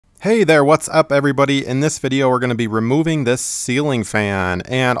Hey there, what's up everybody? In this video we're going to be removing this ceiling fan,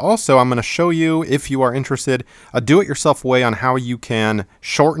 and also I'm going to show you, if you are interested, a do-it-yourself way on how you can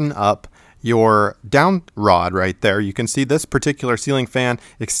shorten up your down rod right there. You can see this particular ceiling fan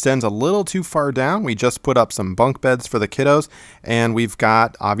extends a little too far down. We just put up some bunk beds for the kiddos, and we've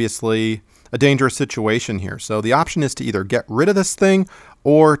got obviously a dangerous situation here. So the option is to either get rid of this thing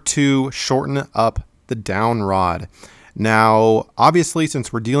or to shorten up the down rod. Now, obviously,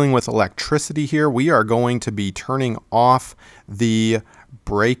 since we're dealing with electricity here, we are going to be turning off the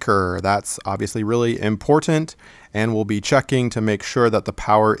breaker. That's obviously really important, and we'll be checking to make sure that the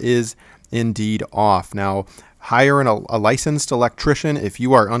power is indeed off. Now, hire a licensed electrician if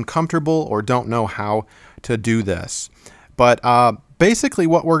you are uncomfortable or don't know how to do this. But basically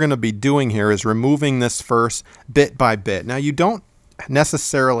what we're going to be doing here is removing this first bit by bit. Now, you don't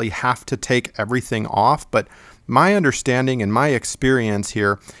necessarily have to take everything off, but my understanding and my experience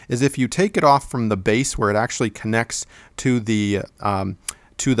here is if you take it off from the base where it actually connects to the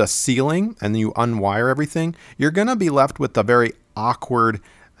ceiling and you unwire everything, you're going to be left with a very awkward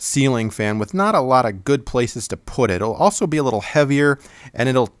ceiling fan with not a lot of good places to put it. It'll also be a little heavier and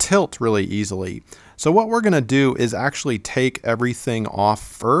it'll tilt really easily. So what we're going to do is actually take everything off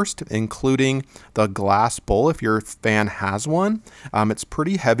first, including the glass bowl if your fan has one. It's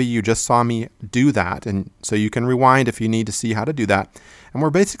pretty heavy. You just saw me do that, and so you can rewind if you need to see how to do that. And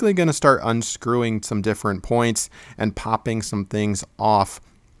we're basically going to start unscrewing some different points and popping some things off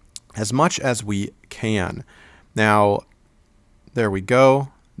as much as we can. Now, there we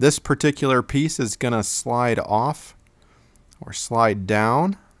go. This particular piece is going to slide off or slide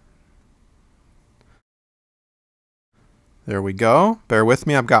down. There we go. Bear with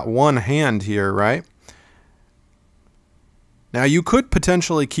me. I've got one hand here, right? Now you could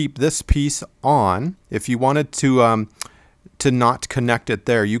potentially keep this piece on if you wanted to not connect it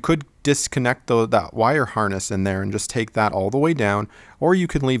there. You could disconnect that wire harness in there and just take that all the way down, or you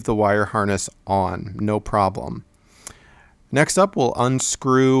can leave the wire harness on, no problem. Next up, we'll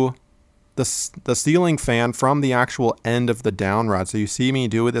unscrew the ceiling fan from the actual end of the down rod. So you see me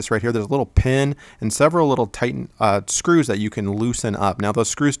do this right here. There's a little pin and several little tighten screws that you can loosen up. Now those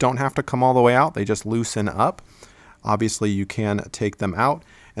screws don't have to come all the way out. They just loosen up. Obviously you can take them out,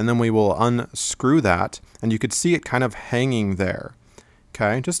 and then we will unscrew that, and you could see it kind of hanging there.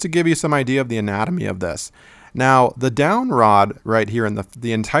 Okay, just to give you some idea of the anatomy of this. Now the down rod right here, and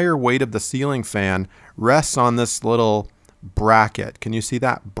the entire weight of the ceiling fan rests on this little bracket. Can you see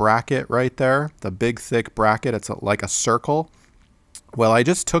that bracket right there? The big thick bracket. It's like a circle. Well, I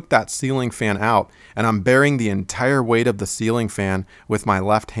just took that ceiling fan out, and I'm bearing the entire weight of the ceiling fan with my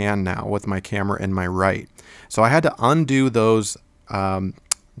left hand now, with my camera in my right. So I had to undo those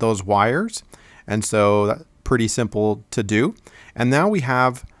wires, and so that's pretty simple to do. And now we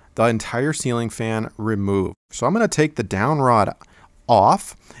have the entire ceiling fan removed. So I'm going to take the down rod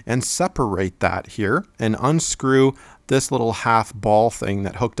off and separate that here and unscrew this little half ball thing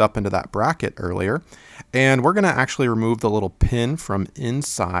that hooked up into that bracket earlier. And we're going to actually remove the little pin from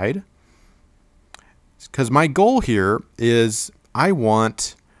inside, because my goal here is I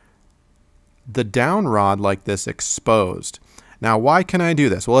want the down rod like this exposed. Now, why can I do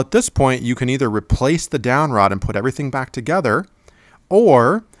this? Well, at this point, you can either replace the down rod and put everything back together,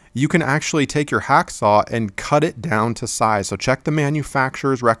 or you can actually take your hacksaw and cut it down to size. So check the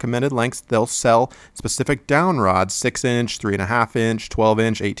manufacturer's recommended lengths. They'll sell specific down rods, 6-inch, 3.5-inch,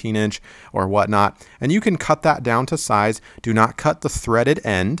 12-inch, 18-inch, or whatnot. And you can cut that down to size. Do not cut the threaded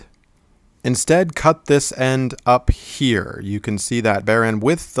end. Instead, cut this end up here. You can see that bare end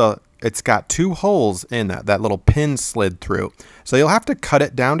with it's got two holes in that little pin slid through. So you'll have to cut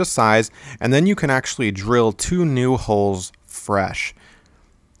it down to size, and then you can actually drill 2 new holes fresh.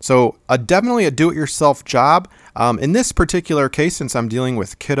 So definitely a do-it-yourself job. In this particular case, since I'm dealing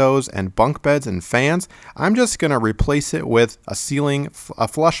with kiddos and bunk beds and fans, I'm just going to replace it with a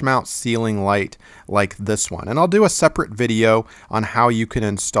flush mount ceiling light like this one. And I'll do a separate video on how you can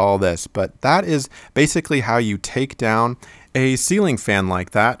install this. But that is basically how you take down a ceiling fan like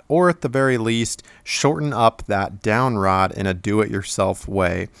that, or at the very least, shorten up that down rod in a do-it-yourself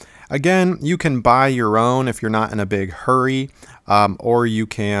way. Again, you can buy your own if you're not in a big hurry, or you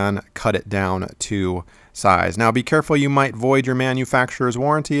can cut it down to size. Now be careful, you might void your manufacturer's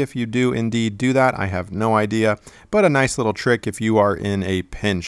warranty if you do indeed do that. I have no idea, but a nice little trick if you are in a pinch.